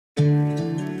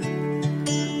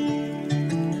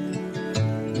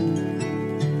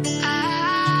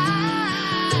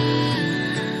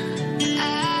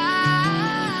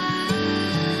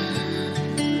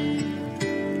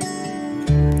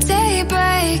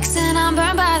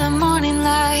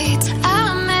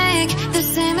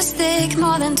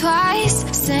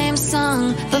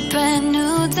a brand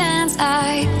new dance.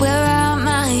 I wear out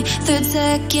my third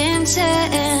second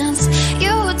chance.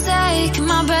 You take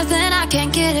my breath and I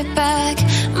can't get it back.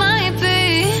 Might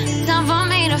be time for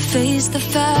me to face the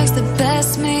facts. The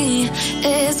best me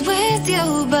is with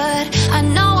you, but I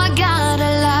know I got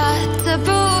a lot to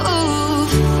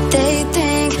prove. They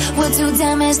think we're too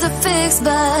damaged to fix,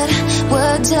 but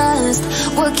we're just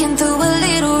working through a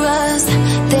little rust.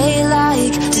 They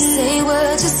like to say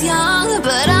we're just young,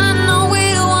 but I know we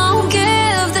won't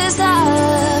give this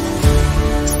up.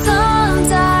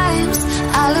 Sometimes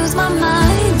I lose my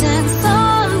mind, and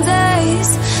some days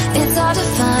it's hard to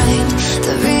find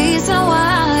the reason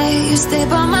why you stay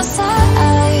by my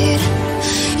side.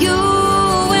 You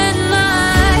and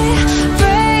I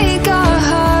break our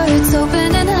hearts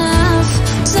open in half,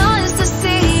 just to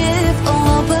see if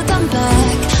we'll put them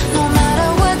back. No matter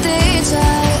what they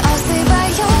try, I'll stay by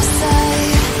your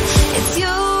side. It's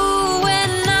you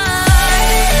and I.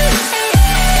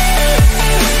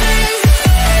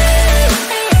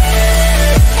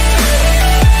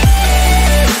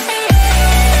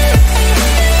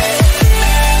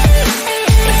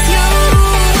 It's you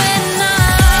and I.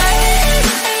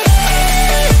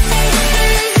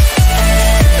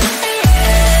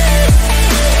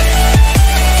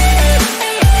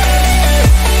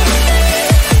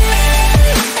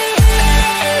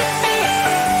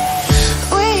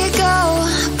 We go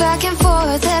back and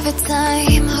forth every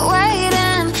time,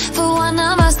 waiting for one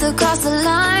of us to cross the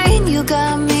line. You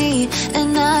got me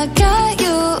and I got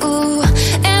you,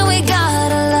 and we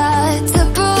got a lot to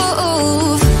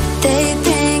prove. They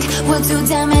think we're too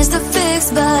damaged to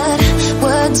fix, but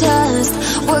we're just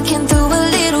working through a